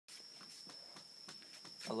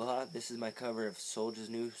Aloha, this is my cover of Soja's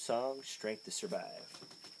new song, Strength to Survive.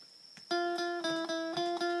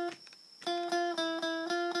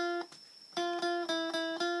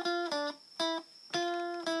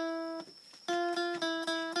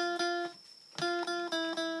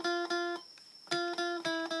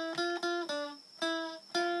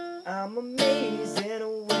 I'm amazed in a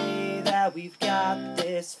way that we've got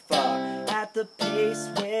this far. At the pace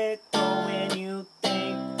we're going, you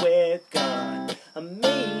think we're gone.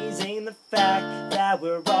 Amazing the fact that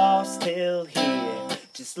we're all still here.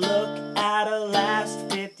 Just look at our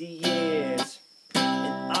last 50 years.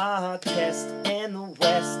 And our test in the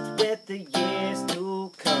West with the years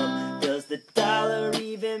to come. Does the dollar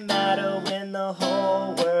even matter when the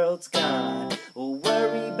whole world's gone? Well,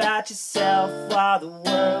 worry about yourself while the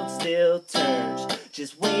world still turns.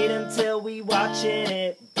 Just wait until we watching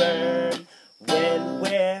it burn. When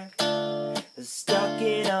we're stuck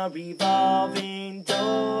in a revolving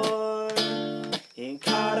door and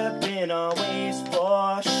caught up in our ways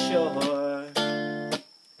for sure.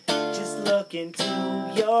 Just look into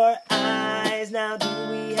your eyes now. Do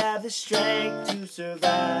we have the strength to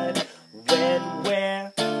survive when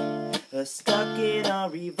we're stuck in a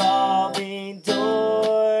revolving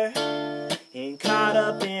door and caught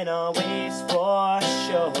up in our ways for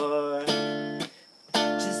sure?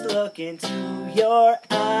 Just look into your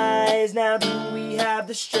eyes now. Do we have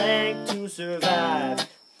the strength to survive?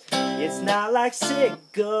 It's not like cigarettes,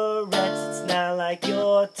 it's not like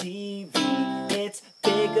your TV. It's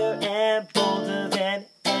bigger and bolder than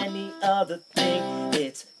any other thing.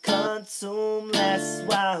 It's consume less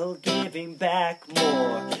while giving back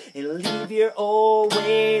more, and leave your old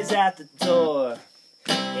ways at the door.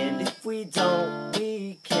 And if we don't,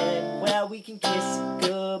 we can kiss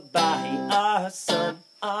goodbye. Our sun,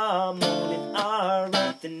 our moon, and our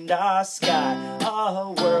earth, and our sky.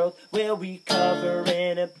 Our world will recover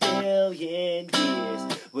in a billion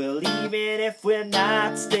years. Well, even if we're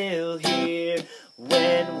not still here,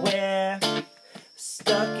 when we're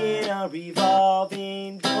stuck in a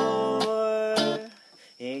revolving door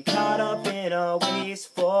and caught up in our ways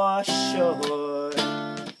for sure.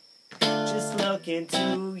 Just look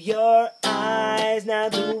into your eyes now.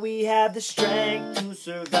 Do we have the strength to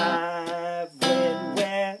survive when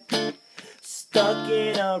we're stuck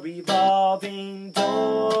in a revolving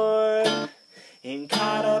door and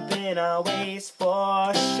caught up in our ways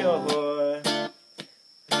for sure?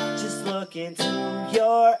 Just look into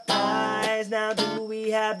your eyes now. Do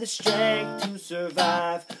we have the strength to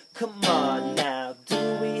survive? Come on now.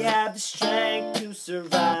 Do we have the strength to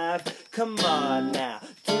survive? Come on now.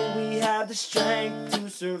 Do we have the strength to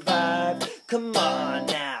survive? Come on